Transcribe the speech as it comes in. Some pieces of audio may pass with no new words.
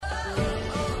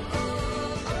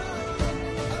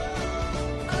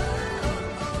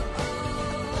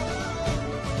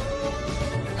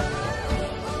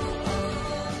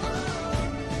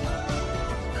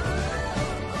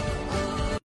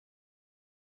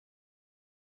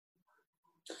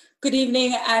Good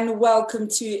evening and welcome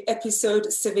to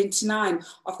episode 79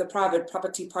 of the Private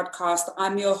Property Podcast.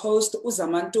 I'm your host,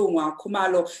 Uzamantungwa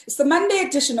Kumalo. It's the Monday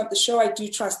edition of the show. I do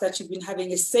trust that you've been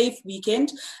having a safe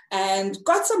weekend and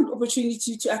got some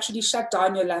opportunity to actually shut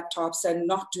down your laptops and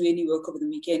not do any work over the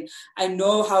weekend. I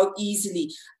know how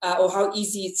easy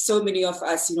so many of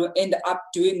us, end up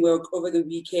doing work over the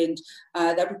weekend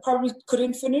that we probably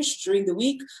couldn't finish during the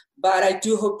week. But I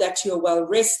do hope that you're well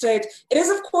rested. It is,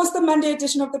 of course, the Monday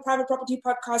edition of the Private Property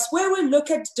Podcast, where we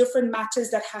look at different matters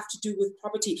that have to do with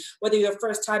property. Whether you're a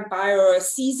first-time buyer or a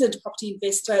seasoned property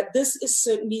investor, this is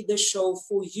certainly the show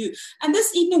for you. And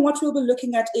this evening, what we'll be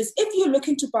looking at is if you're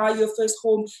looking to buy your first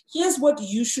home, here's what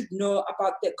you should know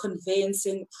about the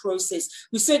conveyancing process.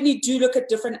 We certainly do look at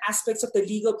different aspects of the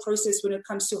legal process when it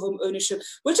comes to home ownership,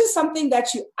 which is something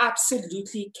that you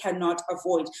absolutely cannot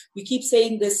avoid. We keep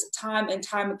saying this time and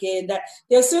time again, that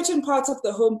there are certain parts of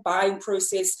the home buying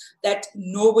process that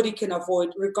nobody can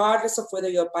avoid, regardless of whether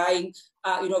you're buying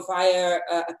via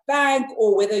a bank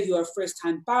or whether you're a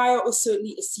first-time buyer or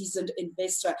certainly a seasoned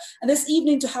investor. And this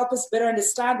evening, to help us better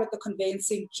understand what the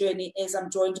conveyancing journey is, I'm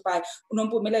joined by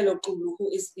Unompumelelo Xulu,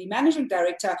 who is the Managing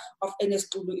Director of NS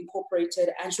Xulu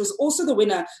Incorporated, and she was also the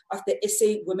winner of the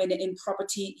SA Women in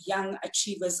Property Young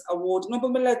Achievers Award.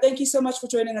 Unompumelelo, thank you so much for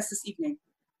joining us this evening.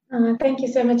 Thank you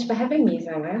so much for having me,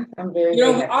 Zara. I'm very we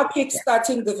are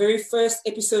kickstarting the very first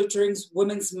episode during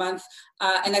Women's Month,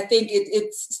 and I think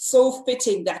it's so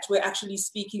fitting that we're actually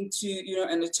speaking to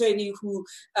an attorney who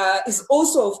is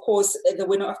also, of course, the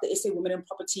winner of the SA Women in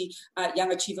Property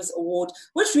Young Achievers Award,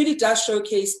 which really does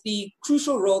showcase the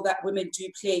crucial role that women do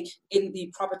play in the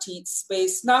property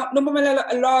space. Now,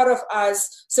 a lot of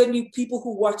us, certainly people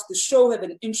who watch the show, have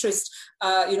an interest,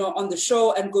 on the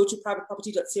show and go to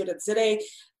privateproperty.co.za.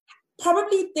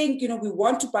 Probably think, we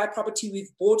want to buy property,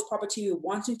 we've bought property, we're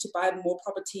wanting to buy more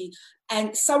property,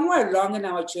 and somewhere along in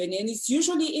our journey, and it's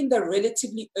usually in the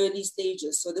relatively early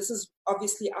stages. So this is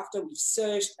obviously after we've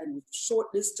searched and we've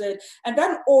shortlisted and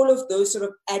done all of those sort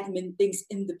of admin things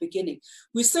in the beginning.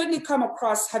 We certainly come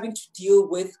across having to deal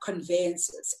with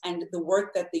conveyancers and the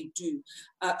work that they do.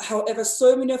 However,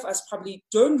 so many of us probably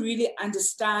don't really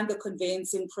understand the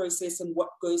conveyancing process and what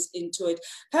goes into it.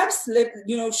 Perhaps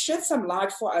shed some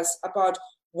light for us about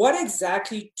what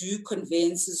exactly do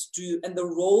conveyancers do and the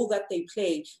role that they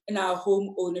play in our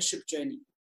home ownership journey.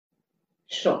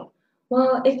 Sure.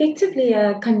 Well, effectively,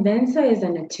 a conveyancer is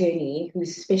an attorney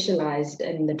who's specialized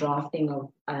in the drafting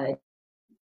of that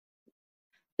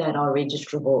are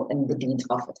registrable in the deeds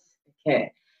office.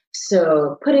 Okay.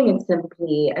 So putting it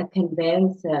simply, a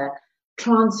conveyancer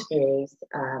transfers,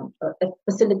 it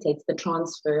facilitates the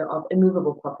transfer of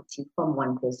immovable property from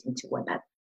one person to another.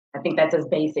 I think that's as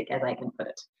basic as I can put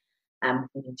it.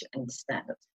 We need to understand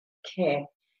it. Okay.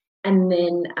 And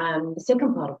then the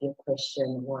second part of your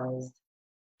question was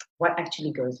what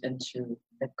actually goes into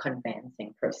the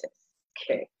conveyancing process.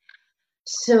 Okay.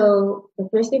 So the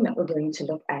first thing that we're going to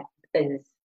look at is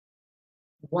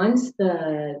once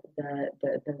the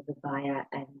buyer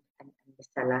and the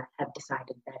seller have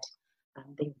decided that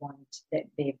once the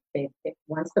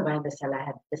buyer and the seller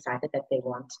have decided that they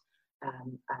want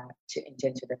to enter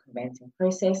into the conveyancing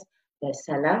process, the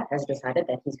seller has decided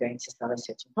that he's going to sell a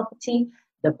certain property.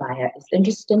 The buyer is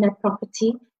interested in that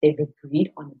property. They've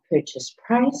agreed on a purchase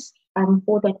price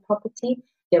for that property.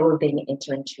 They will then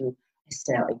enter into a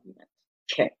sale agreement.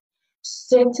 Okay.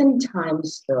 Certain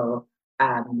times, though,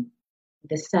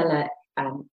 the seller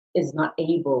is not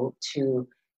able to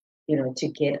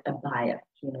get a buyer,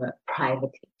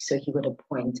 privately. So he would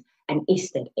appoint an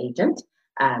estate agent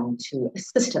to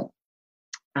assist him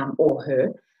or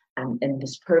her in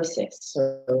this process.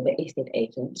 So the estate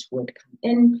agent would come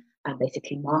in and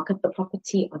basically market the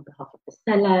property on behalf of the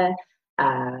seller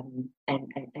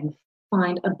and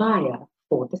find a buyer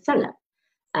for the seller.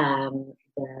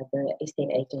 The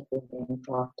estate agent will then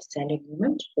draft a sale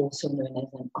agreement, also known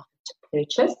as an offer to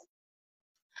purchase.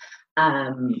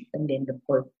 And then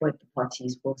both the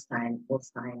parties will sign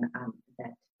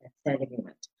that sale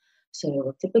agreement. So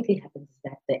what typically happens is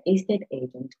that the estate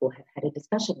agent will have had a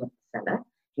discussion with the seller,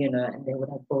 and they would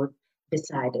have both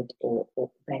decided or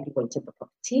evaluated the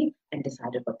property and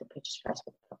decided what the purchase price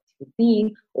for the property would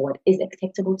be or what is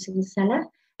acceptable to the seller.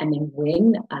 And then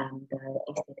when the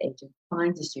estate agent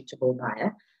finds a suitable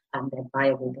buyer, that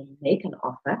buyer will then make an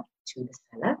offer to the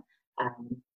seller,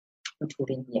 which will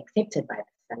then be accepted by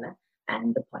the seller,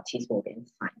 and the parties will then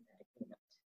sign that agreement.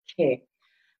 Okay.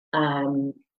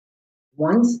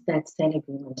 Once that sale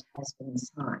agreement has been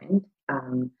signed,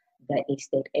 the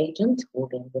estate agent will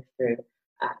then refer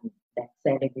that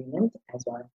sale agreement as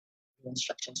well as the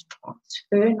instructions to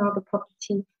transfer now the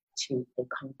property to the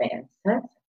conveyancer,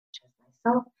 such as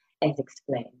myself, as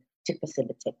explained, to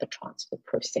facilitate the transfer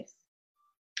process.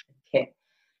 Okay,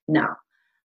 now,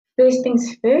 first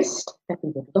things first that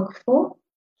we would look for,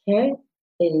 okay,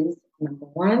 is number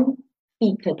one,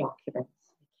 FICA documents.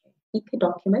 Okay, FICA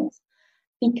documents.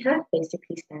 FICA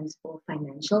basically stands for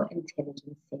Financial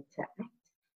Intelligence Center Act.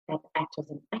 That act was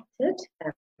enacted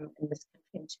in this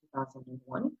country in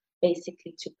 2001,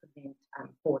 basically to prevent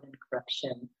fraud and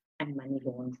corruption and money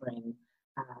laundering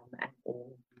and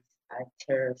all these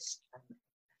terrorist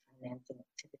financing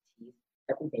activities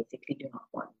that we basically do not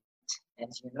want.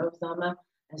 As you know, Zama,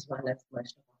 as well as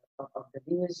most of the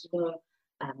viewers know,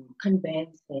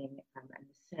 conveyancing and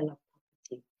the sale of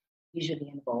property usually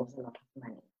involves a lot of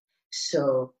money.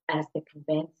 So as the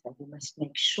conveyancer, you must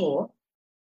make sure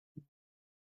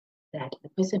that the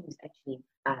person who's actually,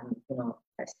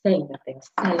 saying that they're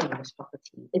selling this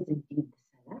property is indeed the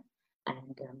seller,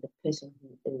 and the person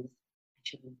who is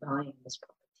actually buying this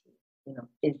property,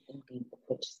 is indeed the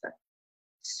purchaser.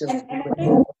 So,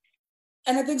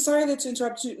 and I think, sorry to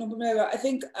interrupt you, Nopumelo, I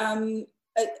think I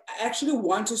actually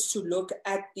want us to look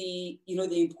at the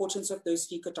importance of those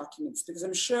FICA documents, because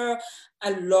I'm sure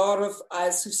a lot of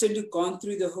us who've certainly gone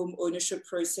through the home ownership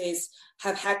process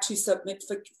have had to submit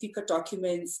FICA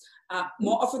documents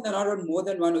more often than not on more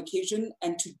than one occasion,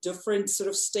 and to different sort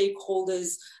of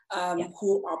stakeholders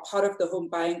who are part of the home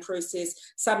buying process.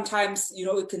 Sometimes,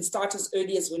 it can start as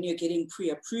early as when you're getting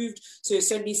pre-approved. So you're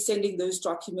certainly sending those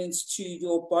documents to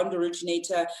your bond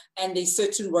originator, and there's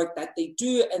certain work that they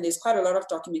do, and there's quite a lot of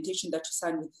documentation that you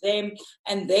sign with them.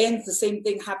 And then the same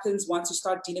thing happens once you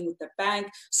start dealing with the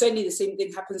bank. Certainly the same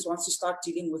thing happens once you start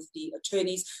dealing with the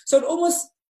attorneys. So at almost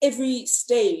every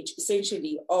stage,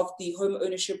 essentially, of the home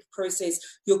ownership process,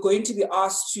 you're going to be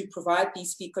asked to provide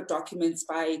these FICA documents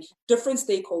by different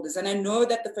stakeholders. And I know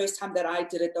that the first time that I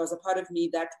did it, there was a part of me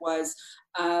that was,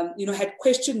 had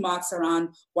question marks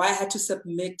around why I had to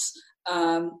submit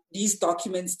these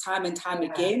documents time and time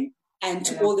again, and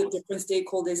to all the different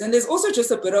stakeholders. And there's also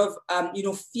just a bit of,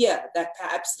 fear that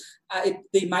perhaps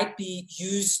they might be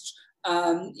used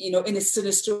in a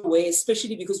sinister way,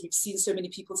 especially because we've seen so many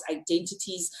people's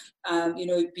identities,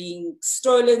 being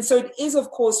stolen. So it is,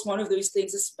 of course, one of those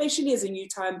things, especially as a new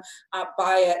time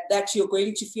buyer, that you're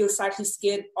going to feel slightly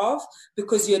scared of,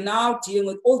 because you're now dealing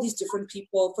with all these different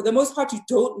people. For the most part, you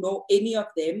don't know any of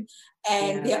them,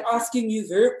 and they're asking you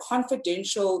very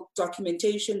confidential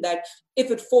documentation that, if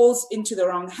it falls into the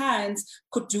wrong hands,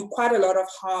 could do quite a lot of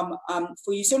harm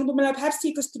for you. So, Nopumelo, perhaps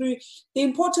take us through the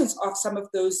importance of some of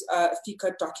those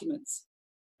FICA documents.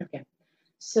 Okay.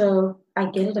 So I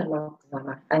get it a lot,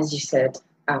 Zama, as you said,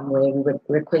 where we would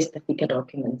request the FICA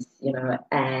documents,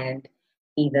 and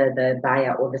either the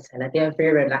buyer or the seller, they are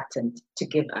very reluctant to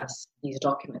give us these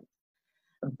documents.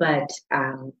 But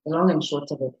the long and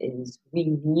short of it is,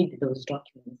 we need those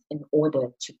documents in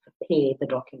order to prepare the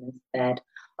documents that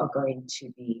are going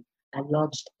to be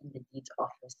lodged in the deeds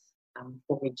office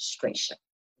for registration.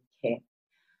 Okay.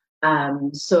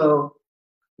 So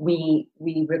we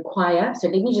require, so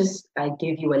let me just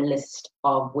give you a list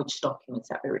of which documents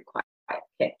that we require.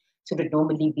 Okay. So it would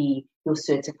normally be your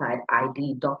certified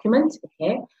ID document,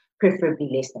 okay,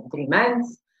 preferably less than 3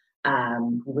 months.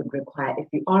 We would require, if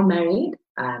you are married,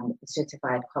 a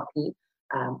certified copy,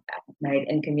 married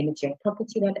in community of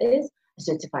property, that is, a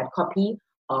certified copy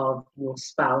of your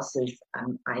spouse's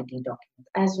ID document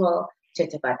as well,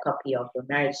 certified copy of your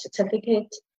marriage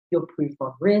certificate, your proof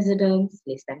of residence,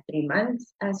 less than 3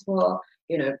 months as well,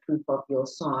 proof of your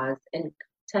SARS and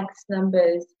tax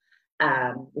numbers,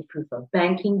 the proof of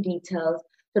banking details.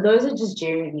 So those are just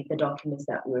generally the documents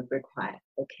that we would require,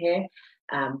 okay?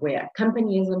 Where a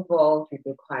company is involved, we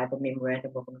require the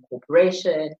memorandum of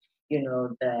incorporation,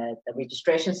 the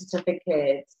registration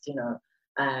certificates, your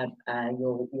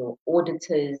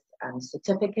auditor's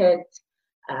certificate,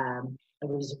 a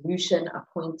resolution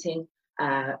appointing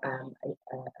a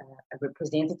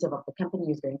representative of the company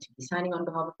who's going to be signing on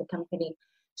behalf of the company.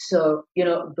 So,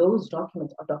 those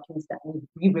documents are documents that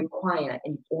we require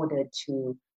in order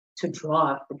to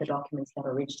draft the documents that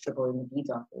are registrable in the deeds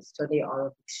office. So they are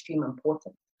of extreme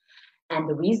importance. And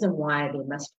the reason why they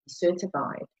must be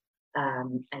certified,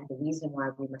 and the reason why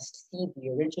we must see the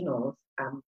originals,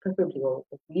 preferably what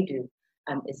we do,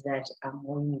 is that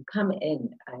when you come in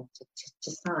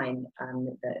to sign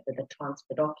the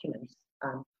transfer documents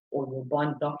or your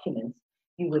bond documents,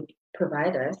 you would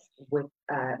provide us with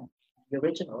the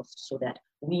originals, so that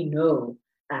we know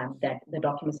that the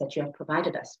documents that you have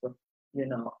provided us with,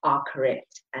 are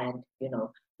correct, and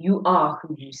you are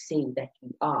who you say that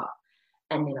you are.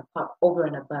 And then over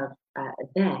and above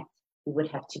that, we would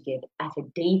have to give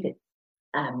affidavits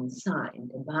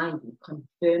signed by you,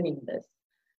 confirming this,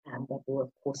 that will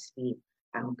of course be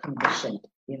conditioned,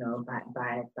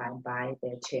 by the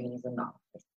attorneys in the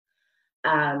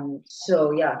office.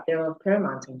 So yeah, they're of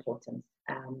paramount importance.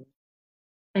 And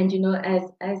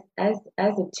as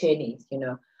attorneys,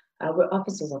 we're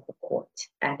officers of the court,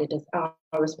 and it is our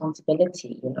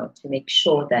responsibility, to make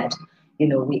sure that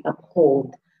we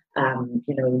uphold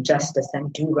justice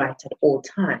and do right at all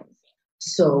times.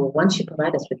 So once you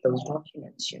provide us with those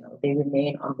documents, they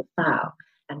remain on the file,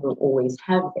 and we'll always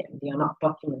have them. They are not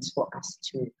documents for us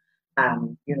to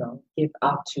give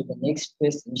out to the next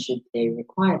person should they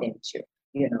require them to.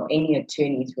 Any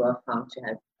attorneys who are found to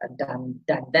have done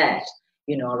that,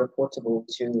 are reportable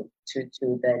to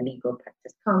the Legal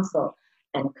Practice Council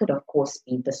and could, of course,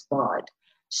 be disbarred.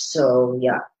 So,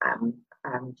 yeah,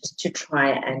 just to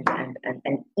try and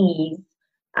ease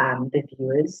the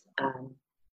viewers,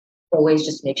 always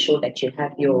just make sure that you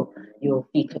have your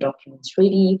FICA documents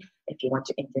ready if you want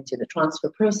to enter into the transfer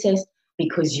process,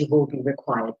 because you will be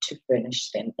required to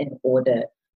furnish them in order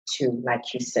to,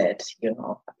 like you said,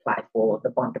 apply for the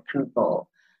bond approval.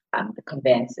 The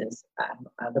conveyances,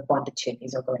 the bond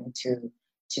attorneys are going to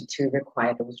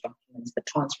require those documents. The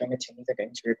transferring attorneys are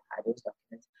going to require those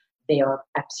documents. They are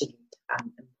absolute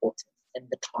importance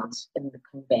in the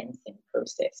conveyancing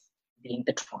process, being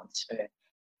the transfer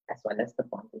as well as the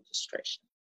bond registration.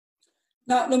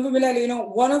 Now,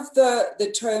 Nombumelelo, one of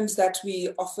the terms that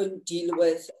we often deal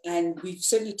with, and we've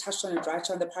certainly touched on it right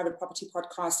on the Private Property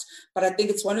Podcast, but I think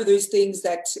it's one of those things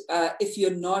that if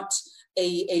you're not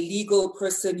a legal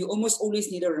person, you almost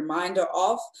always need a reminder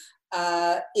of,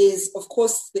 is, of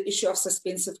course, the issue of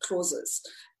suspensive clauses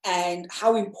and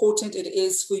how important it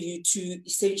is for you to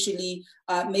essentially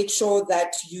make sure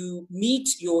that you meet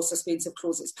your suspensive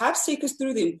clauses. Perhaps take us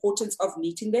through the importance of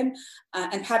meeting them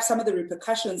and perhaps some of the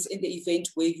repercussions in the event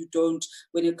where you don't,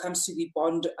 when it comes to the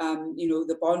bond,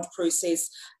 the bond process.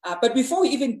 But before we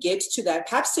even get to that,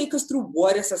 perhaps take us through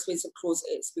what a suspensive clause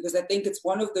is, because I think it's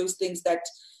one of those things that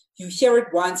you hear it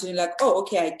once and you're like, oh,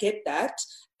 okay, I get that.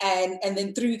 And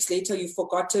then 3 weeks later, you've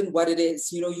forgotten what it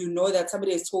is. You know that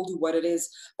somebody has told you what it is.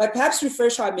 But perhaps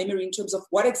refresh our memory in terms of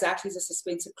what exactly is a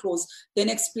suspensive clause, then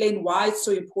explain why it's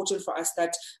so important for us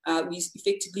that we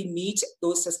effectively meet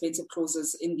those suspensive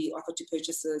clauses in the offer to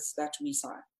purchases that we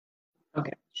sign.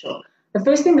 Okay, sure. The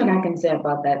first thing that I can say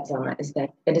about that, Zama, is that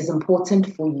it is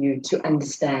important for you to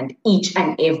understand each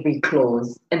and every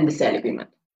clause in the sale agreement.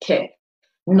 Okay.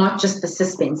 Not just the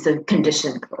suspensive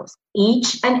condition clause.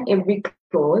 Each and every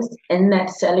clause in that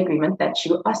sale agreement that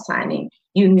you are signing,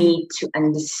 you need to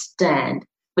understand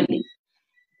fully.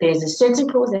 There's a certain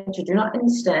clause that you do not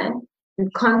understand, you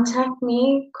contact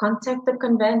me, contact the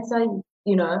conveyancer,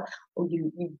 or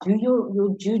you do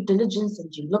your due diligence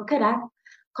and you look it up,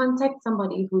 contact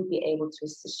somebody who would be able to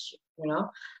assist you,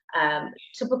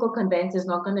 Typical conveyancer is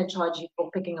not going to charge you for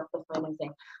picking up the phone and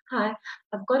saying, hi,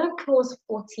 I've got a clause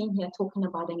 14 here talking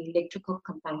about an electrical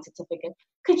compliance certificate.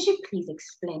 Could you please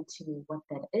explain to me what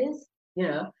that is?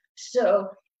 So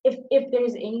if there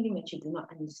is anything that you do not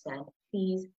understand,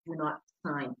 please do not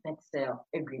sign that sale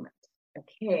agreement.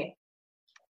 Okay.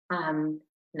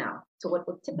 Now, so what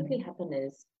will typically happen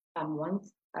is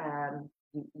once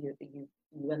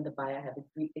you and the buyer have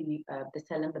agreed, the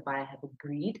seller and the buyer have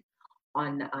agreed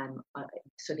on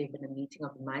so there's been a meeting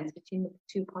of the minds between the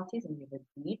two parties, and we've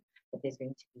agreed that there's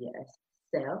going to be a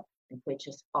sale and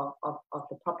purchase of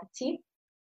the property.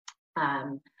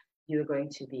 You're going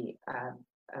to be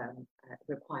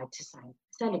required to sign a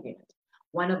sale agreement.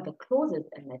 One of the clauses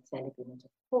in that sale agreement,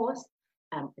 of course,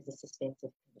 is a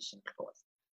suspensive condition clause.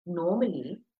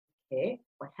 Normally, okay,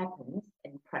 what happens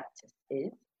in practice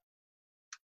is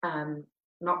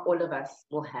not all of us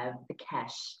will have the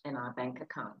cash in our bank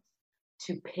accounts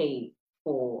to pay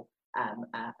for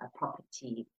a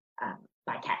property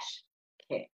by cash.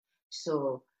 Okay,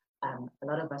 so a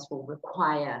lot of us will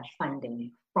require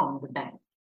funding from the bank.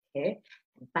 Okay,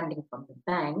 and funding from the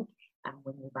bank,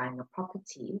 when you're buying a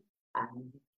property,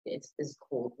 is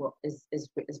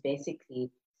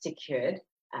basically secured,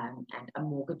 and a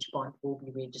mortgage bond will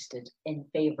be registered in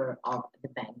favor of the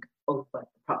bank over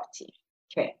the property.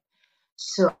 Okay,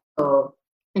 so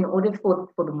in order for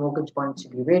the mortgage bond to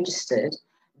be registered,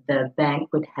 the bank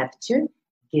would have to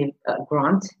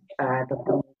grant the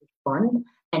mortgage bond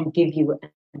and give you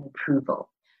an approval.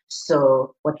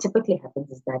 So what typically happens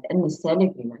is that in the sale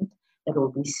agreement, it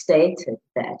will be stated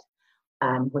that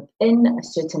within a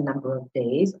certain number of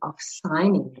days of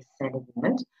signing the sale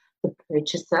agreement, the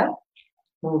purchaser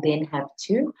will then have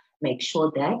to make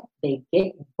sure that they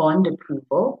get bond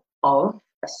approval of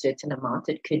a certain amount.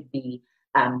 It could be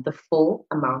the full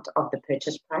amount of the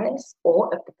purchase price, or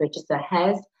if the purchaser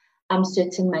has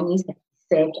certain monies that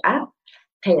he saved up,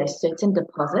 pay a certain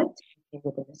deposit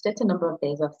within a certain number of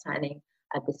days of signing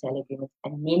the sale agreement,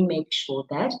 and then make sure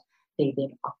that they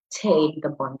then obtain the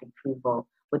bond approval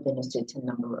within a certain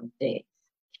number of days.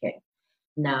 Okay.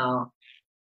 Now,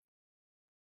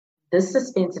 this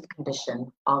suspensive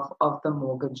condition of the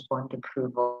mortgage bond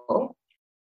approval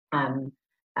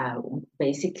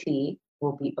basically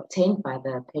will be obtained by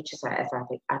the purchaser,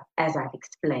 as I've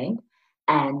explained,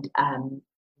 and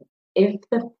if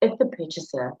the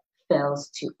purchaser fails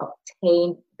to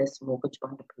obtain this mortgage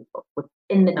bond approval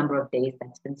within the number of days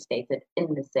that's been stated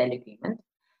in the sale agreement,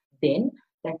 then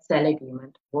that sale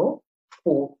agreement will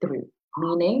fall through,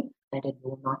 meaning that it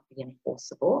will not be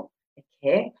enforceable,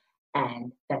 okay,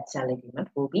 and that sale agreement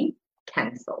will be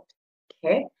cancelled,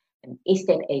 okay. An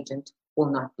estate agent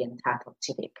will not be entitled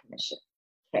to their commission,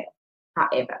 okay.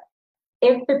 However,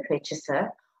 if the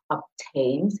purchaser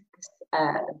obtains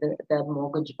the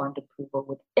mortgage bond approval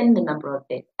within the number of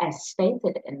days as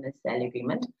stated in the sale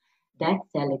agreement, that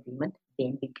sale agreement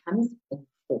then becomes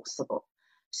enforceable.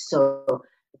 So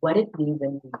what it means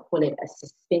when we call it a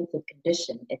suspensive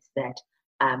condition is that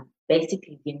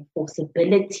basically the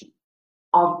enforceability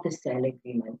of the sale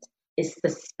agreement is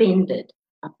suspended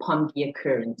upon the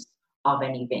occurrence of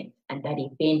an event, and that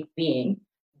event being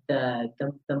the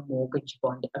mortgage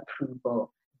bond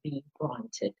approval being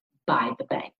granted by the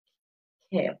bank.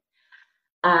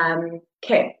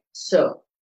 Okay. So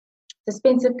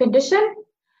suspensive condition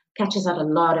catches out a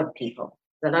lot of people.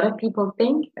 A lot of people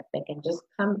think that they can just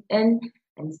come in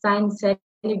and sign sale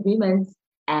agreements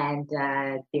and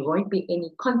there won't be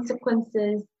any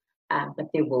consequences, but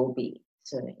there will be.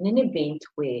 So in an event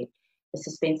where the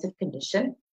suspensive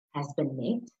condition has been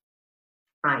met,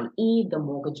 i.e. the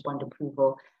mortgage bond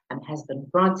approval has been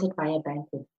granted by a bank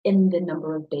within the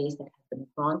number of days that have been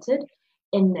granted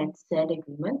in that sale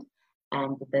agreement,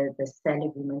 and the sale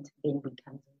agreement then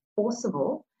becomes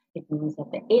enforceable, it means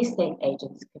that the estate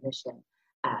agent's commission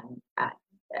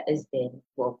is then,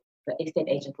 well, the estate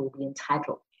agent will be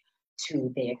entitled to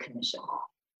their commission.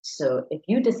 So if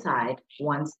you decide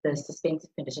once the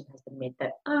suspensive condition has been met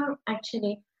that,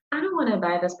 actually, I don't want to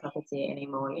buy this property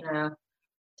anymore,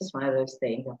 just one of those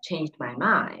things, I've changed my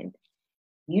mind,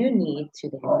 you need to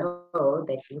then know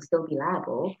that you'll still be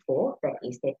liable for that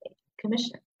estate agent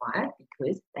commission. Why?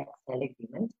 Because that sale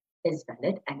agreement is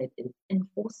valid and it is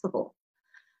enforceable.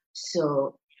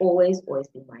 So always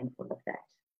be mindful of that.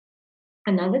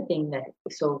 Another thing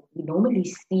so we normally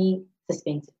see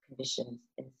suspensive conditions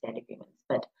in sale agreements,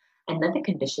 but another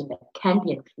condition that can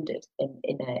be included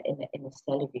in a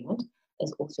sale agreement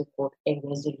is also called a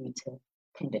resolutive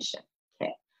condition.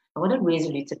 Okay. And what a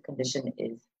resolutive condition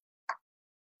is,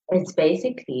 it's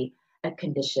basically a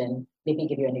condition. Let me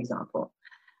give you an example.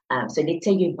 So let's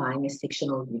say you're buying a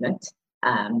sectional unit,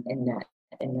 and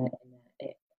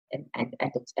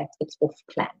it's off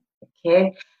plan.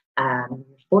 Okay, you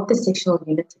bought the sectional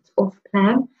unit, it's off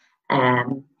plan,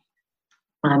 and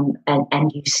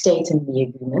you state in the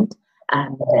agreement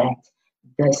that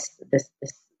this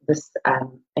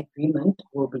agreement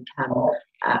will be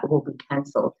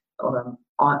cancelled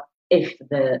if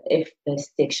the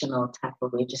sectional title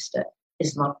register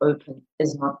is not opened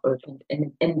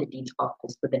in the deeds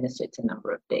office within a certain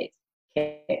number of days.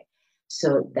 Okay,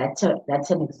 so that's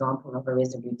an example of a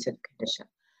resolutive condition.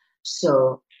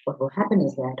 So what will happen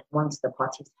is that once the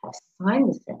parties have signed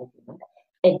the sale agreement,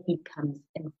 it becomes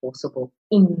enforceable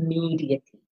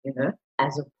immediately,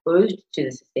 as opposed to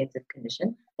the suspensive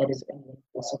condition that is only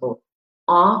enforceable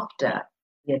after,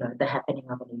 the happening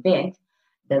of an event.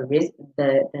 The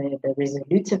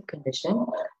resolutive condition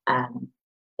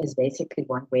is basically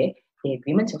one where the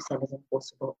agreement of sale is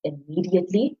enforceable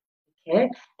immediately, okay,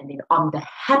 and then on the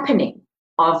happening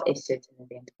of a certain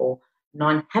event or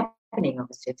non-happening of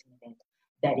a certain event,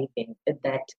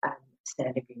 that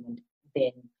sale agreement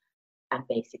then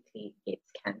basically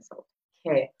gets cancelled.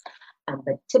 Okay,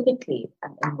 but typically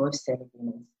in most sale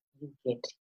agreements you get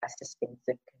a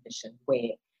suspensive condition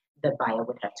where the buyer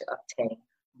would have to obtain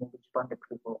mortgage bond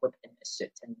approval within a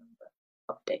certain number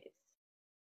of days.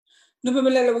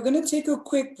 Nophumelelo, we're going to take a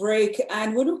quick break,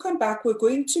 and when we come back, we're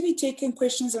going to be taking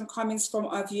questions and comments from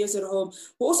our viewers at home.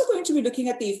 We're also going to be looking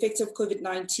at the effects of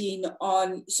COVID-19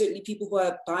 on certainly people who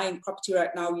are buying property right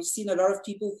now. We've seen a lot of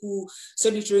people who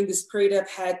certainly during this period have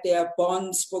had their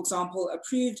bonds, for example,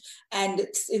 approved, and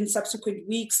in subsequent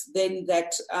weeks, then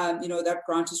that that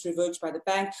grant is revoked by the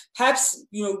bank. Perhaps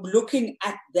looking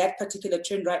at that particular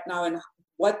trend right now and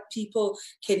what people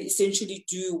can essentially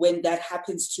do when that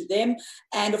happens to them.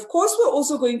 And of course, we're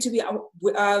also going to be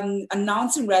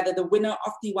announcing the winner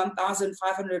of the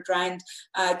 1,500 Rand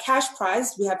cash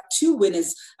prize. We have two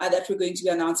winners that we're going to be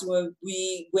announcing, where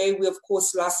we of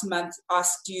course last month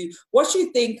asked you what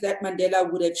you think that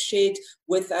Mandela would have shared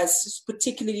with us,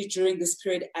 particularly during this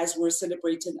period as we're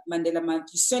celebrating Mandela Month.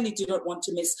 You certainly do not want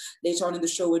to miss later on in the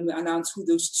show when we announce who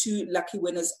those two lucky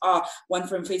winners are, one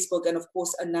from Facebook and of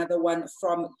course another one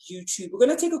from YouTube. We're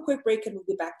going to take a quick break and we'll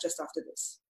be back just after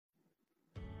this.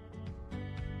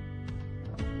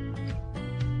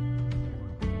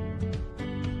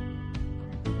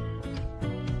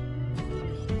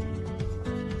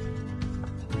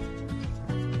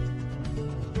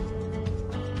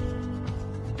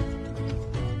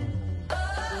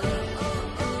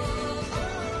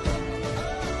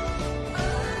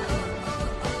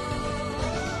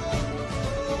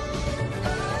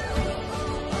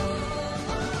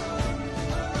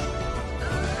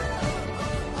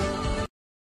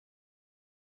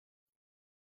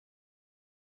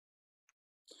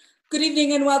 Good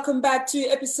evening and welcome back to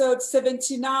episode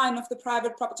 79 of the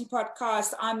Private Property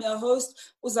Podcast. I'm your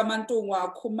host, Uzamanto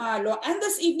Khumalo. And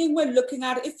this evening we're looking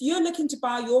at, if you're looking to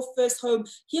buy your first home,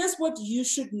 here's what you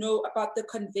should know about the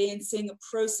conveyancing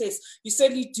process. You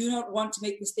certainly do not want to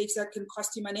make mistakes that can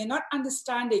cost you money, and not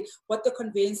understanding what the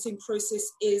conveyancing process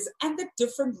is and the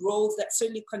different roles that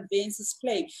certainly conveyancers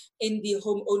play in the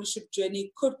home ownership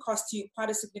journey could cost you quite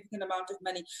a significant amount of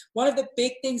money. One of the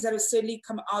big things that has certainly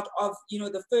come out of,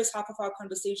 the first half of our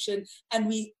conversation, and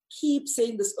we keep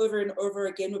saying this over and over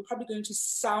again, we're probably going to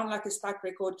sound like a stuck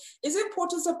record, is the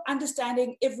importance of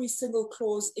understanding every single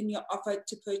clause in your offer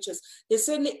to purchase. There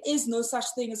certainly is no such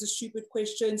thing as a stupid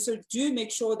question, so do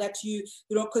make sure that you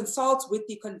consult with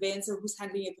the conveyancer who's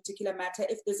handling a particular matter.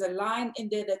 If there's a line in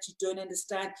there that you don't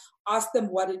understand, ask them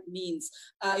what it means.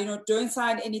 Don't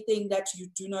sign anything that you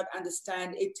do not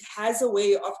understand. It has a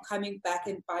way of coming back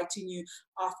and biting you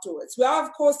afterwards. We are,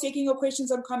 of course, taking your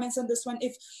questions and comments on this one.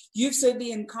 If you've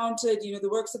certainly encountered, the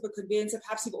works of a conveyancer,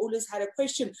 perhaps you've always had a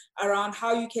question around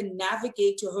how you can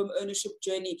navigate your home ownership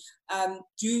journey,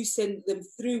 do send them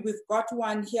through. We've got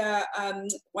one here,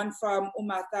 one from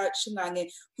Umatha Shingange,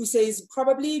 who says,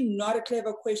 probably not a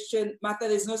clever question. Martha,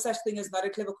 there's no such thing as not a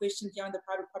clever question here on the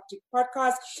Private Property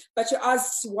Podcast, but she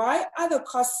asks, why are the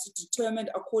costs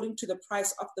determined according to the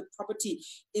price of the property?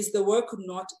 Is the work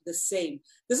not the same?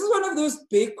 This is one of those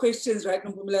big questions, right,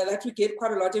 Mpumela, that we get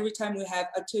quite a lot every time we have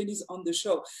attorneys on the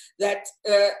show. That,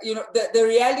 the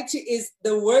reality is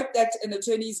the work that an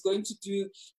attorney is going to do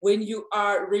when you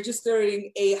are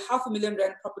registering a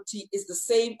R500,000 property is the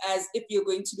same as if you're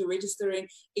going to be registering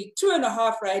a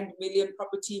R2.5 million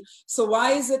property. So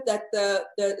why is it that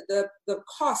the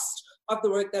cost of the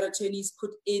work that attorneys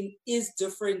put in is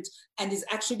different and is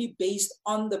actually based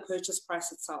on the purchase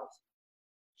price itself?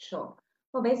 Sure.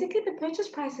 Well, basically, the purchase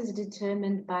price is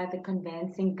determined by the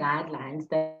conveyancing guidelines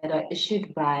that are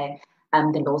issued by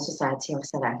the Law Society of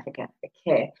South Africa.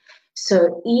 Okay,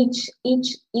 so each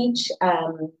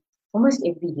almost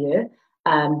every year,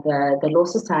 the Law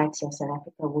Society of South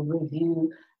Africa will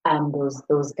review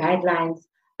those guidelines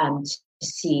to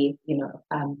see,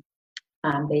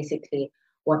 basically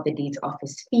what the deeds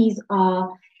office fees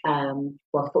are.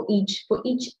 Well, for each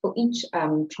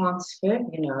transfer,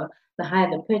 the higher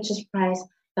the purchase price,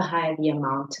 the higher the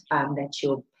amount that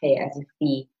you'll pay as a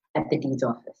fee at the deeds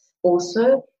office.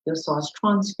 Also, your SARS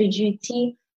transfer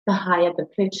duty, the higher the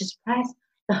purchase price,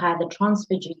 the higher the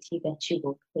transfer duty that you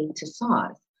will pay to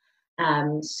SARS.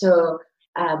 So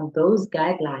those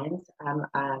guidelines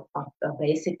are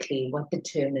basically what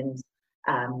determines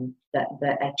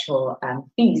the actual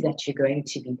fees that you're going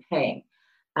to be paying,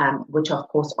 which of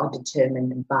course are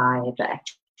determined by the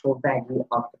actual value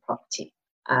of the property.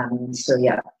 So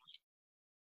yeah.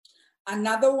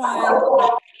 Another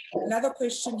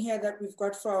question here that we've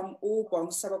got from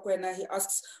Ubong Sabakwena. He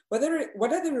asks, what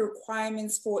are the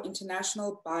requirements for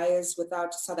international buyers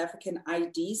without South African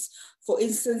IDs? For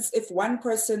instance, if one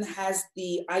person has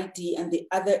the ID and the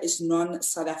other is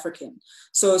non-South African.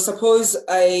 So suppose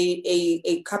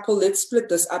a couple, let's split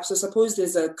this up. So suppose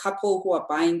there's a couple who are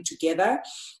buying together,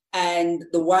 and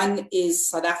the one is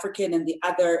South African and the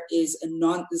other is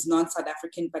non-South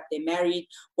African, but they're married.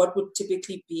 What would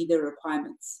typically be the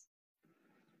requirements?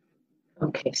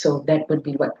 Okay, so that would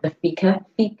be what, the FICA?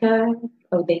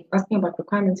 Oh, they're asking about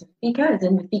requirements of FICA, as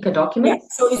in the FICA documents?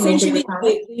 Yeah, so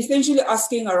essentially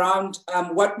asking around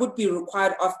what would be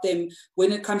required of them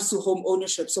when it comes to home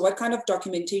ownership. So what kind of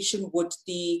documentation would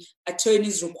the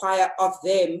attorneys require of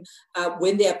them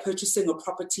when they are purchasing a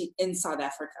property in South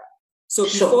Africa? So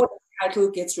before they title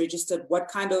gets registered, what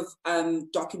kind of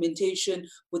documentation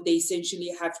would they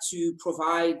essentially have to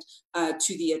provide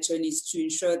to the attorneys to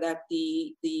ensure that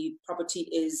the property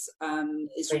is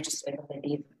registered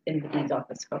in the deeds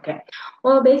office? Okay.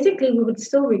 Well, basically, we would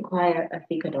still require a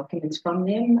FICA documents from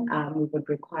them. We would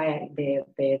require their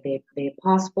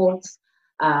passports.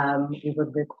 We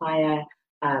would require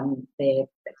their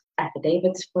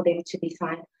affidavits for them to be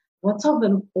signed. What's of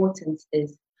importance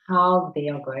is how they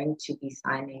are going to be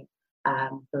signing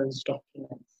those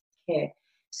documents. Okay,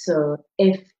 so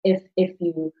if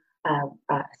you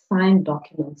sign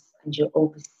documents and you're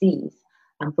overseas,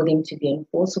 for them to be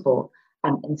enforceable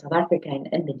in South Africa and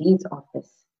in the deeds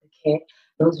office, okay,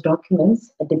 those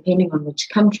documents, depending on which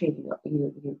country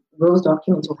those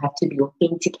documents will have to be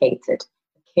authenticated.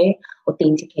 Okay,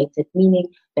 authenticated meaning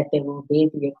that they will bear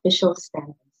the official stamp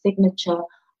and signature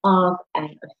of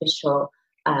an official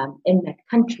in that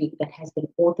country that has been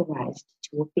authorized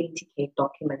to authenticate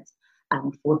documents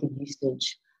for the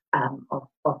usage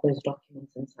of those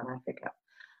documents in South Africa.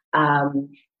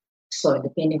 So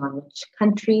depending on which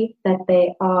country that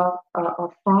they are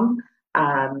from,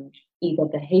 either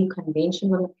the Hague Convention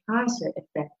will apply. So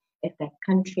if that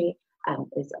country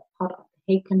is a part of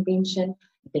the Hague Convention,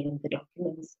 then the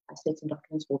documents, certain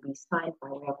documents will be signed by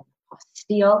way of an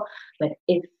apostille. But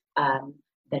if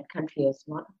that country is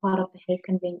not a part of the Hague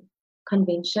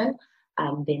Convention,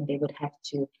 then they would have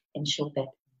to ensure that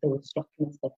those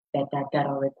documents that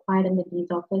are required in the deeds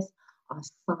office are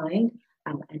signed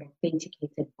and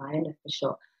authenticated by an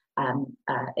official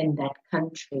in that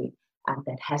country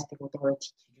that has the authority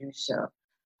to do so.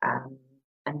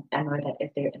 And I know that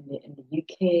if they're in the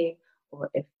UK or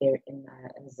if they're in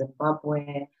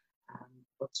Zimbabwe,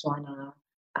 Botswana,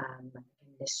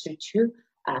 Lesotho,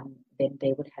 then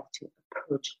they would have to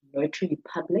approach notary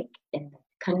public in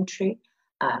that country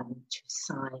to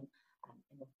sign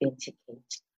and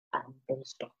authenticate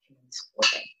those documents for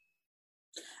them.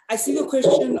 I see the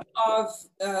question of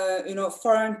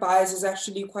foreign buyers is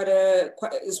actually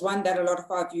is one that a lot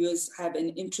of our viewers have an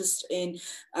interest in.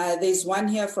 There's one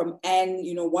here from Anne,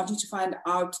 wanting to find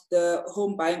out the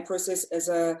home buying process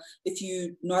if you're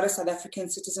not a South African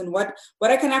citizen. What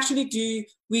I can actually do,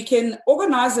 we can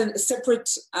organize a separate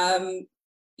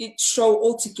show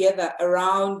altogether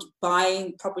around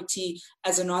buying property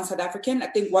as a non-South African. I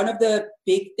think one of the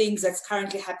big things that's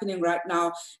currently happening right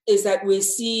now is that we're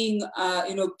seeing,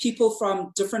 people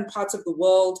from different parts of the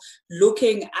world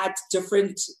looking at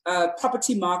different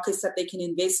property markets that they can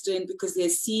invest in because they're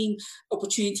seeing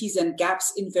opportunities and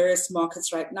gaps in various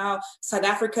markets right now. South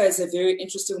Africa is a very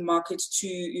interesting market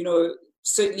to,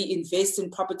 certainly invest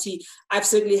in property. I've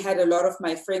certainly had a lot of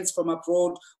my friends from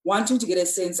abroad wanting to get a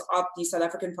sense of the South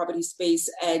African property space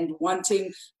and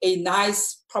wanting a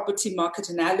nice property market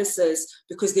analysis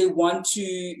because they want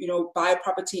to, buy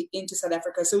property into South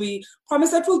Africa. So we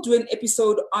promise that we'll do an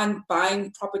episode on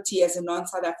buying property as a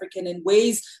non-South African and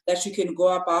ways that you can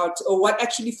go about, or what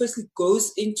actually firstly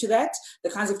goes into that, the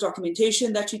kinds of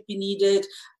documentation that should be needed,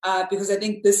 because I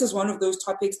think this is one of those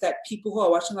topics that people who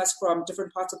are watching us from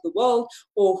different parts of the world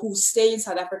or who stay in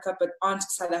South Africa but aren't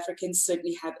South Africans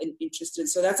certainly have an interest in.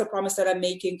 So that's a promise that I'm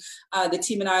making. The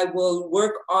team and I will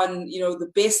work on,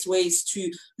 the best ways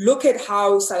to look at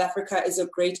how South Africa is a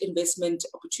great investment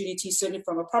opportunity, certainly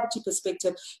from a property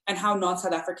perspective, and how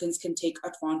non-South Africans can take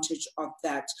advantage of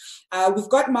that. We've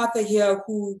got Martha here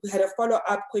who had a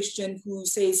follow-up question who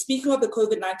says, speaking of the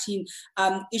COVID-19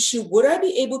 issue, would I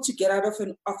be able to get out of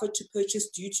an offer to purchase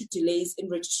due to delays in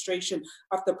registration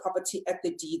of the property at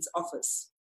the deeds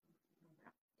office?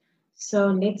 So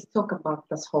let's talk about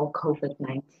this whole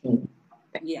COVID-19.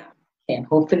 Yeah. And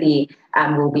hopefully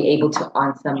we'll be able to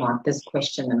answer this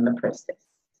question in the process.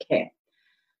 Okay.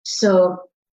 So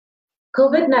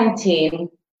COVID-19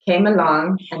 came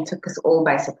along and took us all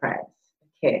by surprise.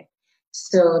 Okay.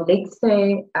 So let's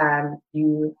say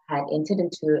you had entered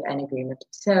into an agreement to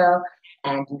sell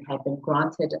and you had been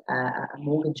granted a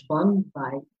mortgage bond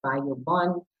by your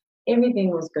bond. Everything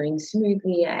was going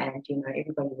smoothly and,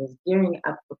 everybody was gearing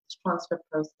up for this transfer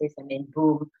process, and then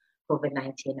boom,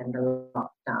 COVID-19 and the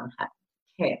lockdown happened.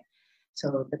 Okay,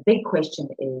 so the big question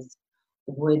is,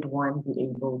 would one be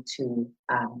able to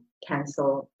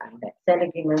cancel that sale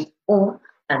agreement or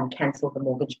cancel the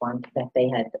mortgage bond that they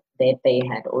had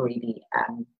already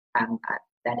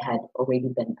that had already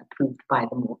been approved by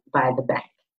the bank?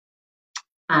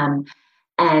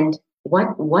 And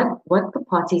what the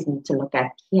parties need to look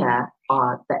at here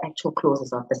are the actual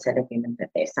clauses of the sale agreement that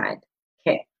they signed.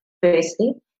 Okay,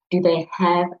 firstly, do they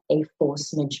have a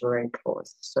force majeure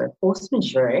clause? So force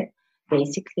majeure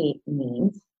basically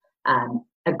means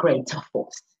a greater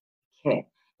force. Okay,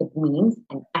 It means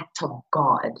an act of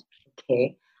God,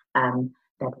 okay,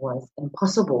 that was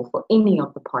impossible for any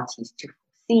of the parties to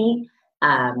foresee,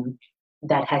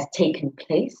 that has taken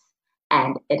place,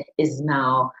 and it is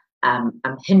now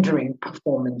hindering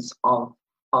performance of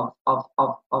the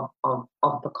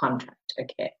contract.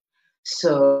 Okay,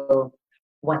 so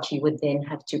what you would then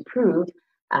have to prove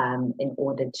in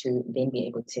order to then be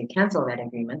able to cancel that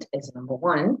agreement is, number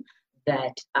one,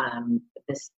 that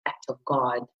this act of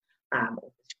God,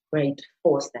 or this great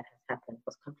force that has happened,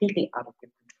 was completely out of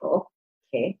your control.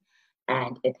 Okay,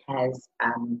 and it has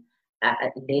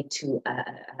led to a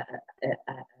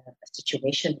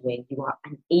situation where you are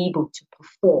unable to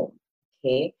perform,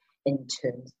 okay, in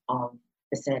terms of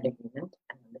the sale agreement.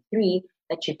 And number three,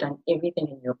 that you've done everything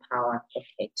in your power,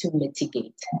 okay, to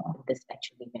mitigate this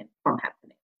actual event from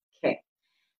happening. Okay.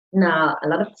 Now, a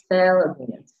lot of sale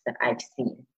agreements that I've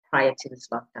seen prior to this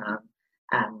lockdown,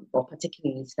 or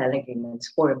particularly sale agreements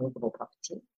for immovable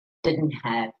property, didn't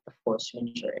have a force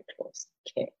majeure clause.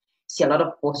 Okay. See a lot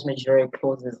of force majeure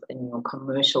clauses in your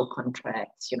commercial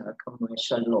contracts,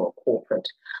 commercial law, corporate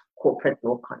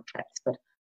law contracts, but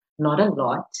not a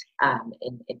lot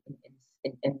in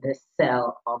the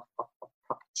sale of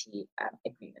property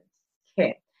agreements.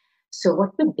 Okay, so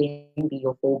what would then be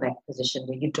your fallback position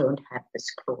where you don't have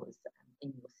this clause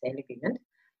in your sale agreement?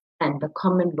 And the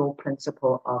common law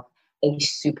principle of a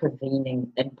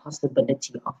supervening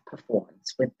impossibility of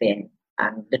performance would then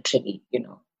literally,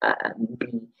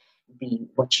 be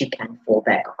what you can fall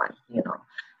back on,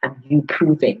 and you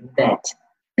proving that,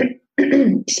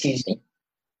 excuse me,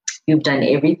 you've done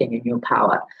everything in your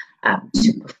power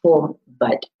to perform,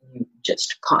 but you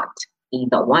just can't.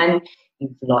 Either one,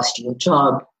 you've lost your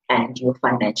job and your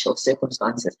financial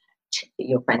circumstances,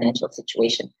 your financial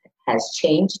situation has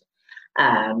changed.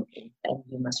 And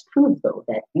you must prove, though,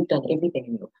 that you've done everything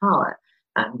in your power,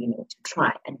 to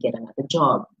try and get another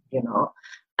job,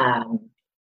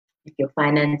 if your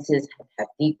finances have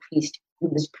decreased, you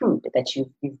must prove that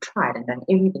you've tried and done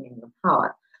everything in your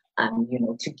power,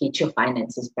 to get your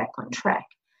finances back on track,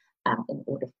 in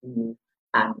order for you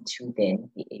to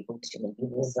then be able to maybe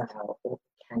resolve or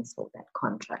cancel that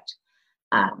contract.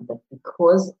 But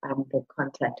because the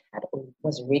contract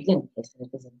was already in place and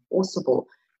it is enforceable,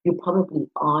 you probably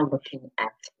are looking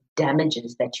at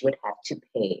damages that you would have to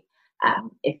pay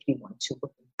if you want to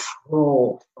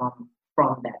withdraw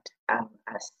from that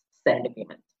sale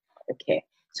agreement. Okay,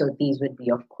 so these would be,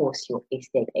 of course, your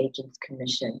estate agent's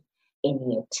commission,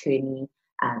 any attorney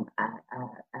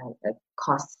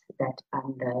costs that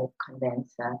the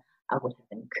conveyancer would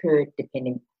have incurred,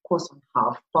 depending, of course, on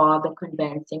how far the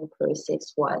conveyancing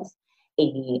process was,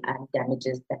 any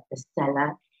damages that the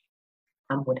seller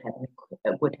would have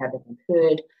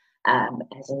incurred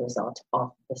as a result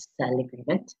of the sale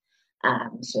agreement.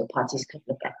 So parties could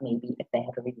look at maybe if they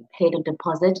had already paid a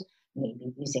deposit,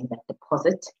 maybe using that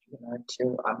deposit,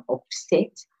 to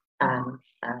offset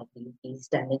these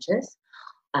damages.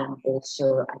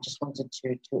 Also, I just wanted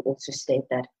to also state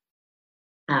that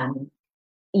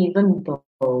even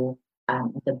though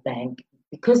the bank,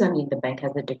 because the bank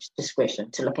has the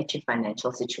discretion to look at your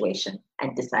financial situation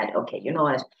and decide, okay, you know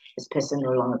what, this person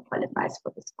no longer qualifies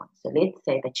for this bond. So let's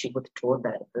say that you withdraw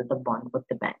the bond with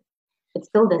the bank. It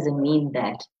still doesn't mean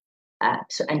that,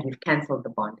 and you've cancelled the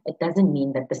bond. It doesn't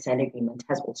mean that the sale agreement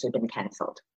has also been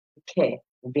cancelled. Okay,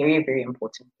 very, very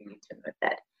important for you to note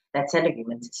that sale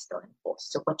agreement is still in force.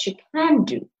 So what you can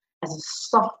do as a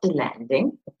soft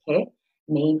landing, okay,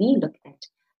 maybe look at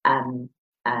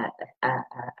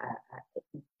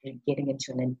getting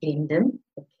into an addendum,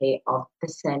 okay, of the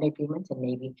sale agreement and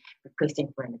maybe requesting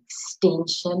for an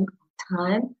extension of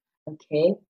time,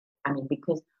 okay.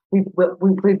 Because we've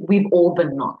all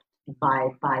been knocked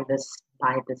by this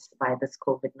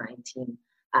COVID-19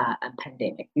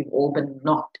 pandemic. We've all been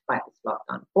knocked by this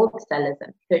lockdown, both sellers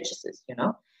and purchasers,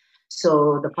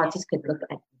 So the parties could look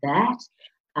at that,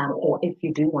 or if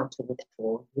you do want to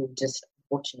withdraw, you'll just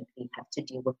unfortunately have to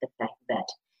deal with the fact that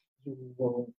you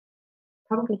will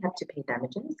probably have to pay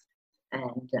damages,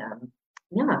 and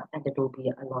it will be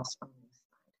a loss on your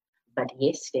side. But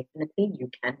yes, definitely you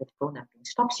can withdraw. Nothing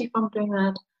stops you from doing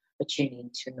that, but you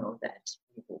need to know that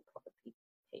you will probably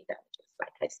pay damages.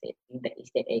 Like I said, the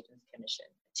estate agent's commission,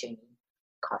 attorney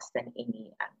costs, and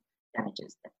any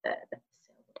damages that the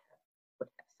seller would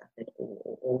have suffered,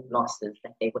 or losses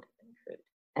that they would have incurred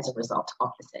as a result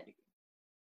of the sale agreement.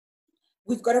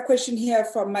 We've got a question here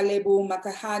from Malebu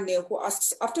Makahane, who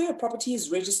asks, after your property is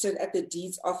registered at the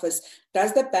deeds office,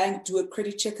 does the bank do a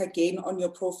credit check again on your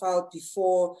profile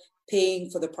before paying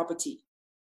for the property?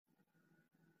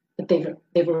 But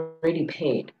they've already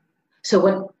paid. So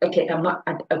what? Okay, I'm not.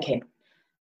 Okay,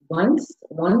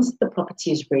 once the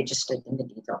property is registered in the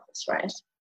deeds office, right?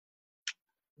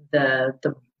 The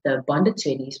bond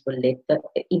attorneys will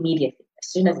immediately, as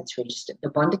soon as it's registered, the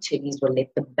bond attorneys will let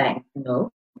the bank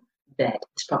know that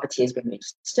this property has been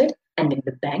registered, and then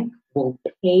the bank will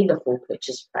pay the full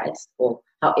purchase price, or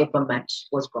however much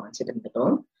was granted in the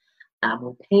loan.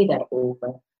 Will pay that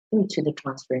over into the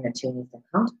transferring attorney's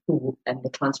account, and the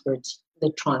transfer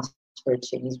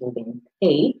attorneys will then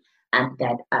pay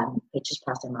that purchase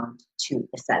price amount to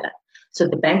the seller. So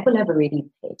the bank will have already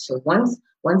paid. So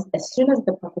as soon as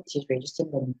the property is registered,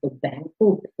 then the bank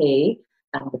will pay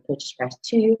the purchase price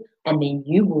to you, and then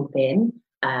you will then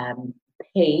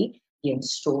pay the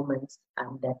installments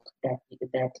that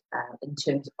in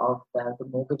terms of the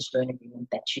mortgage loan agreement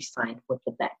that you signed with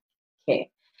the bank. Okay.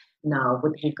 Now,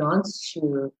 with regards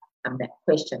to that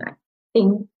question, I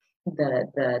think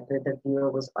the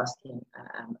viewer was asking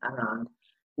around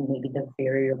maybe the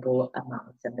variable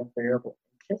amounts and the variable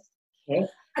interest. Okay.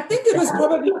 I think it was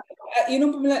probably,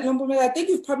 I think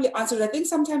you've probably answered. I think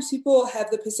sometimes people have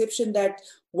the perception that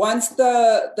once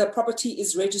the property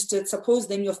is registered, suppose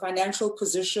then your financial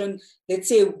position, let's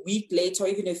say a week later or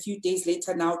even a few days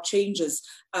later now changes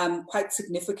quite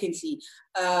significantly.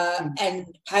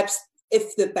 And perhaps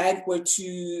if the bank were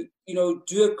to,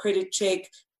 do a credit check,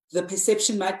 the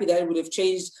perception might be that it would have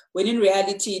changed, when in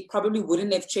reality, it probably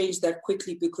wouldn't have changed that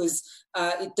quickly, because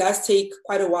it does take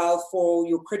quite a while for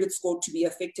your credit score to be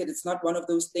affected. It's not one of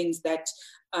those things that,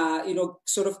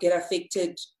 sort of get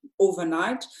affected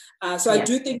overnight. So I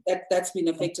do think that that's been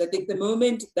affected. I think the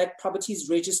moment that property is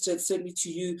registered, certainly to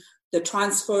you, the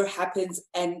transfer happens,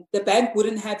 and the bank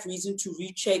wouldn't have reason to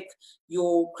recheck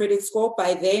your credit score.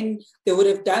 By then, they would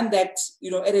have done that,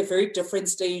 at a very different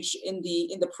stage in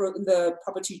the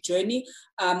property journey.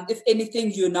 If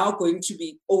anything, you're now going to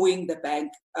be owing the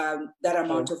bank that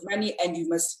amount of money, and you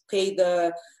must pay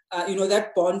that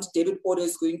bond debit order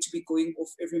is going to be going off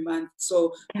every month.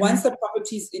 So once the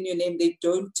property is in your name, they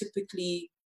don't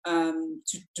typically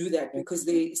to do that, because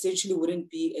they essentially wouldn't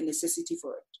be a necessity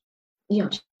for it. Yeah,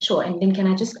 sure. And then can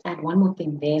I just add one more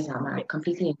thing there, Zama? I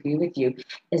completely agree with you.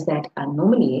 Is that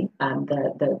normally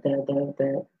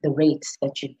the rates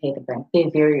that you pay the bank,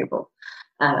 they're variable.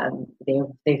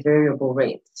 They're variable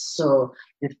rates. So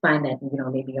you'd find that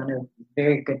maybe on a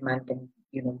very good month, and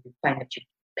you find that you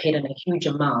paid on a huge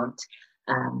amount.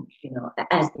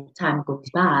 As the time goes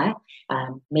by,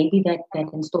 maybe that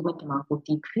installment amount will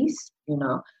decrease.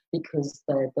 Because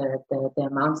the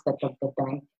amounts that the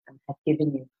bank have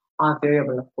given you are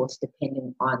variable, of course,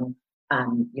 depending on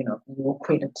your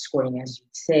credit scoring, as you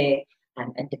say,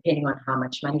 and depending on how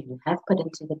much money you have put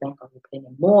into the bank. Are you putting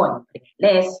in more? Are you putting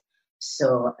in less?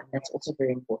 So that's also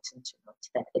very important to note,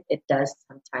 that it does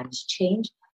sometimes change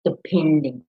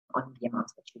depending on the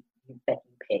amounts that you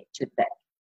pay to the bank.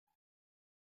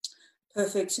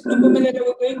 Perfect. Nombumelelo,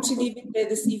 we're going to leave it there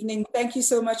this evening. Thank you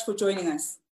so much for joining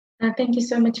us. Thank you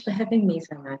so much for having me,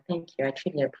 Zama. Thank you. I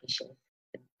truly appreciate it.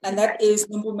 And that is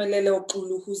Nombumelelo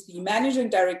Xulu, who's the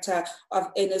Managing Director of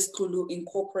NS Xulu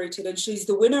Incorporated. And she's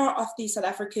the winner of the South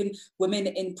African Women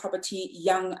in Property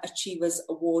Young Achievers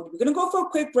Award. We're going to go for a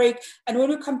quick break. And when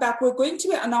we come back, we're going to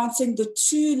be announcing the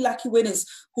 2 lucky winners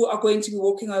who are going to be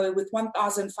walking away with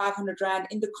 1,500 Rand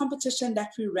in the competition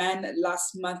that we ran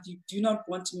last month. You do not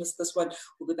want to miss this one.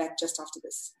 We'll be back just after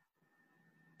this.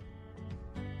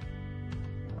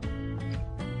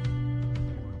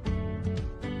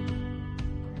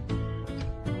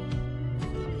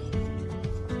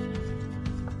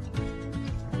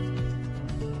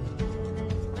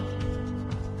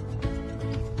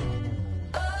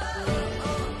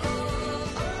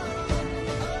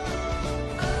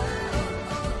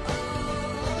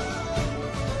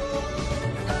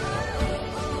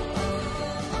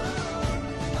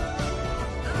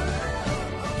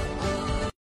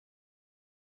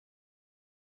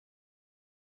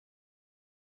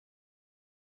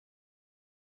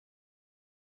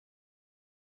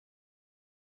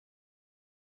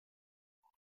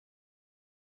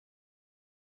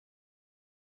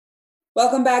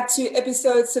 Welcome back to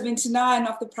episode 79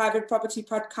 of the Private Property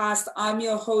Podcast. I'm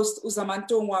your host,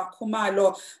 Uzamantongwa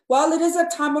Khumalo. Well, it is a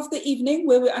time of the evening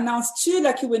where we announce 2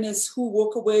 lucky winners who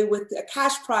walk away with a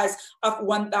cash prize of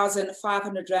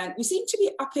 1,500 Rand. We seem to be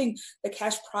upping the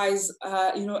cash prize,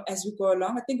 as we go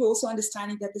along. I think we're also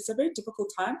understanding that it's a very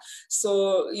difficult time.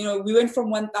 So, we went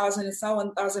from 1,000, it's now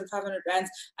 1,500 Rand.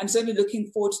 I'm certainly looking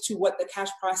forward to what the cash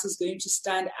price is going to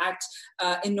stand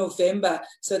at in November.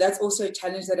 So that's also a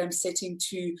challenge that I'm setting presenting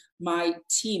to my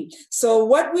team. So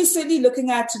what we're certainly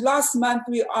looking at, last month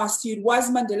we asked you, it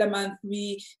was Mandela Month.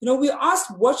 We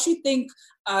asked what you think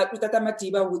Utata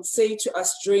Madiba would say to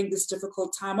us during this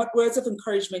difficult time, what words of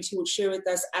encouragement he would share with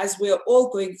us as we're all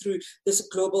going through this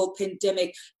global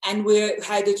pandemic. And we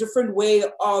had a different way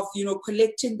of,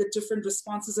 collecting the different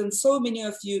responses. And so many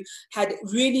of you had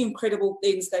really incredible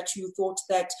things that you thought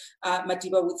that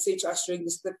Madiba would say to us during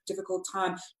this difficult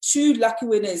time. 2 lucky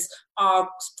winners are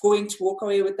going to walk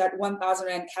away with that 1,000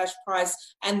 Rand cash prize.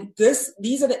 And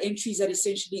these are the entries that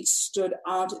essentially stood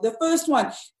out. The first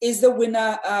one is the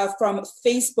winner from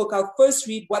Facebook. I'll first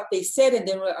read what they said and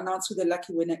then we'll announce who the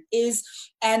lucky winner is.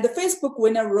 And the Facebook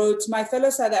winner wrote, my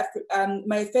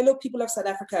fellow people of South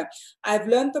Africa, I've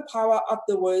learned the power of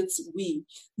the words we.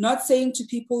 Not saying to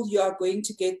people you are going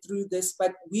to get through this,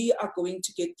 but we are going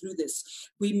to get through this.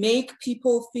 We make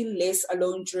people feel less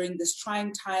alone during this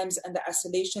trying times and the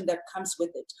isolation that comes with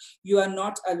it. You are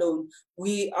not alone.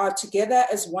 We are together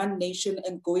as one nation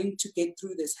and going to get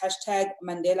through this. Hashtag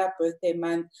Mandela Birthday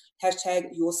Month. Hashtag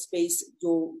your space,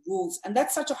 your rules. And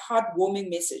that's such a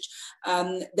heartwarming message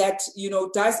that,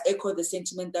 does echo the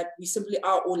sentiment that we simply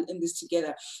are all in this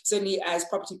together. Certainly as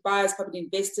property buyers, property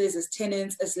investors, as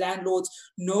tenants, as landlords,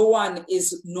 no one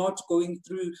is not going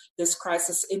through this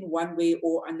crisis in one way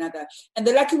or another. And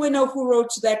the lucky winner who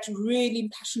wrote that really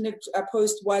passionate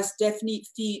post was Daphne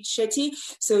Fee Shetty.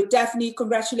 So Daphne,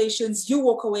 congratulations. You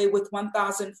walk away with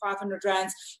 1,500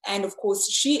 rands. And of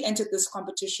course, she entered this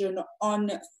competition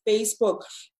on Facebook.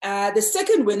 The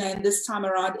second winner, and this time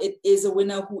around, it is a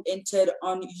winner who entered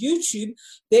on YouTube.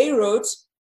 They wrote,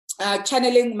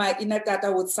 channeling my inner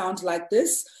data would sound like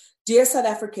this. Dear South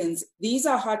Africans, these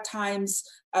are hard times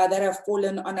that have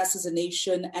fallen on us as a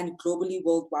nation and globally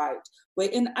worldwide. We're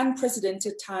in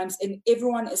unprecedented times and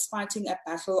everyone is fighting a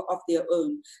battle of their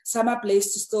own. Some are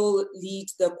blessed to still lead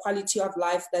the quality of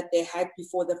life that they had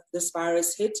before this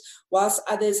virus hit, whilst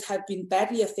others have been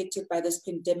badly affected by this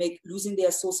pandemic, losing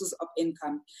their sources of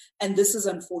income. And this is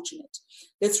unfortunate.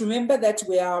 Let's remember that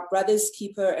we are our brother's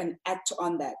keeper and act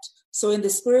on that. So in the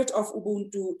spirit of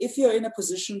Ubuntu, if you're in a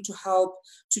position to help,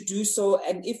 to do so,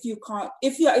 and if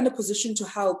you're in a position to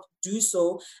help, do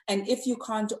so, and if you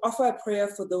can't, offer a prayer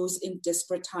for those in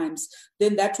desperate times,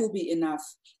 then that will be enough.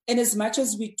 And as much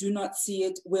as we do not see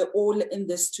it, we're all in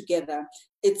this together.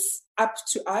 It's up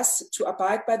to us to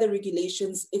abide by the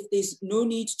regulations. If there's no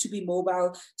need to be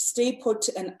mobile, stay put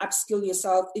and upskill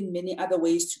yourself in many other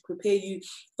ways to prepare you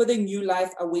for the new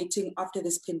life awaiting after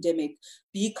this pandemic.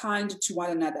 Be kind to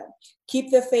one another.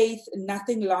 Keep the faith.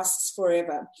 Nothing lasts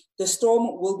forever. The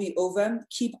storm will be over.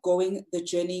 Keep going. The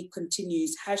journey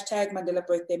continues. Hashtag Mandela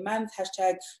Birthday Month.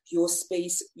 Hashtag your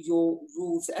space, your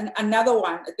rules. And another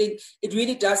one, I think it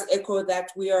really does echo that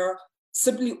we are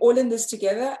simply all in this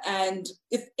together. And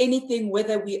if anything,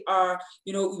 whether we are,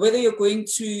 whether you're going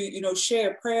to,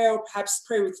 share a prayer or perhaps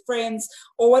pray with friends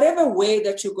or whatever way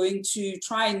that you're going to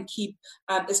try and keep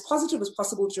as positive as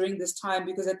possible during this time,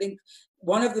 because I think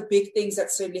one of the big things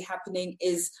that's certainly happening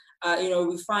is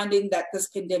we're finding that this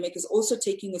pandemic is also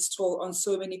taking its toll on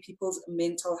so many people's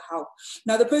mental health.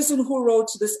 Now, the person who wrote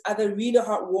this other really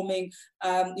heartwarming,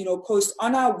 post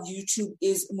on our YouTube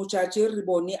is Muchaji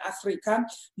Riboni Africa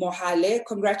Mohale.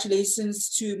 Congratulations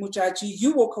to Muchaji.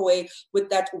 You walk away with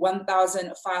that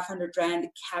 1,500 Rand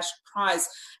cash prize.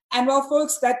 And well,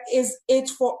 folks, that is it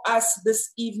for us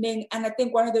this evening. And I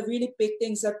think one of the really big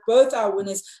things that both our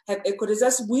winners have echoed is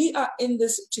us. We are in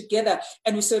this together,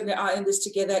 and we certainly are in this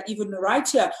together, even right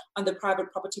here on the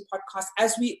Private Property Podcast,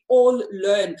 as we all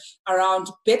learn around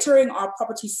bettering our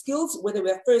property skills, whether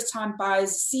we're first-time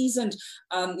buyers, seasoned,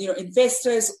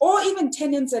 investors, or even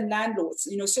tenants and landlords.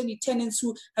 Certainly tenants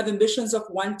who have ambitions of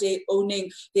one day owning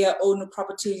their own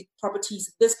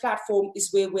properties. This platform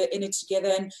is where we're in it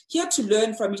together and here to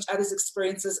learn from each other's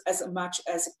experiences as much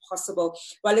as possible.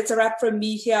 Well, it's a wrap from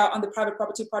me here on the Private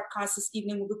Property Podcast this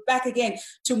evening. We'll be back again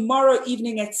tomorrow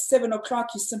evening at 7 o'clock.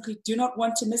 You simply do not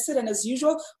want to miss it. And as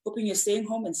usual, hoping you're staying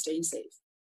home and staying safe.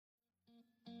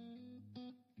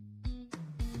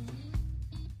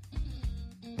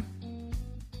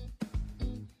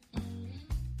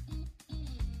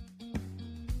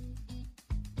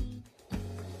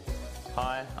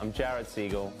 Hi, I'm Jared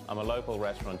Siegel. I'm a local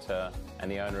restaurateur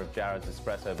and the owner of Jared's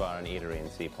Espresso Bar and Eatery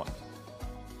in Sea Point.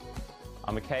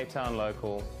 I'm a Cape Town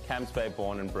local, Camps Bay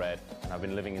born and bred, and I've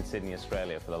been living in Sydney,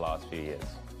 Australia for the last few years.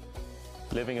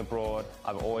 Living abroad,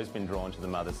 I've always been drawn to the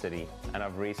mother city, and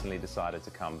I've recently decided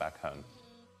to come back home.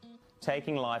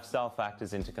 Taking lifestyle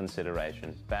factors into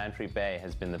consideration, Bantry Bay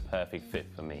has been the perfect fit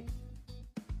for me.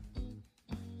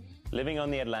 Living on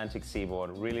the Atlantic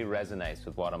seaboard really resonates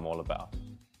with what I'm all about.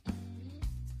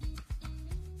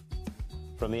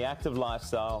 From the active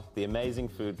lifestyle, the amazing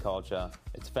food culture,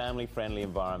 its family-friendly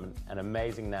environment, and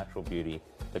amazing natural beauty,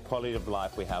 the quality of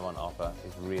life we have on offer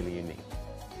is really unique.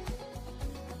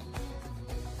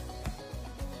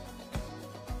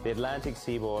 The Atlantic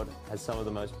seaboard has some of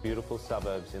the most beautiful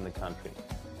suburbs in the country.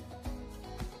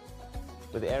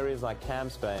 With areas like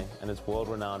Camps Bay and its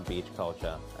world-renowned beach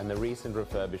culture and the recent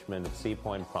refurbishment of Sea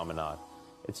Point Promenade,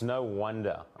 it's no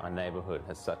wonder our neighborhood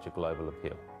has such a global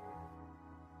appeal.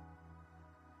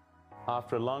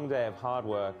 After a long day of hard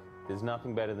work, there's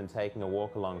nothing better than taking a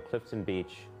walk along Clifton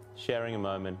Beach, sharing a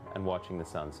moment and watching the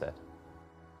sunset.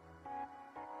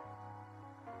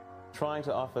 Trying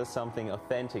to offer something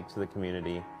authentic to the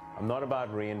community, I'm not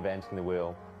about reinventing the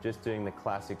wheel, just doing the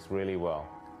classics really well.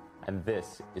 And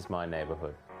this is my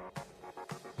neighborhood.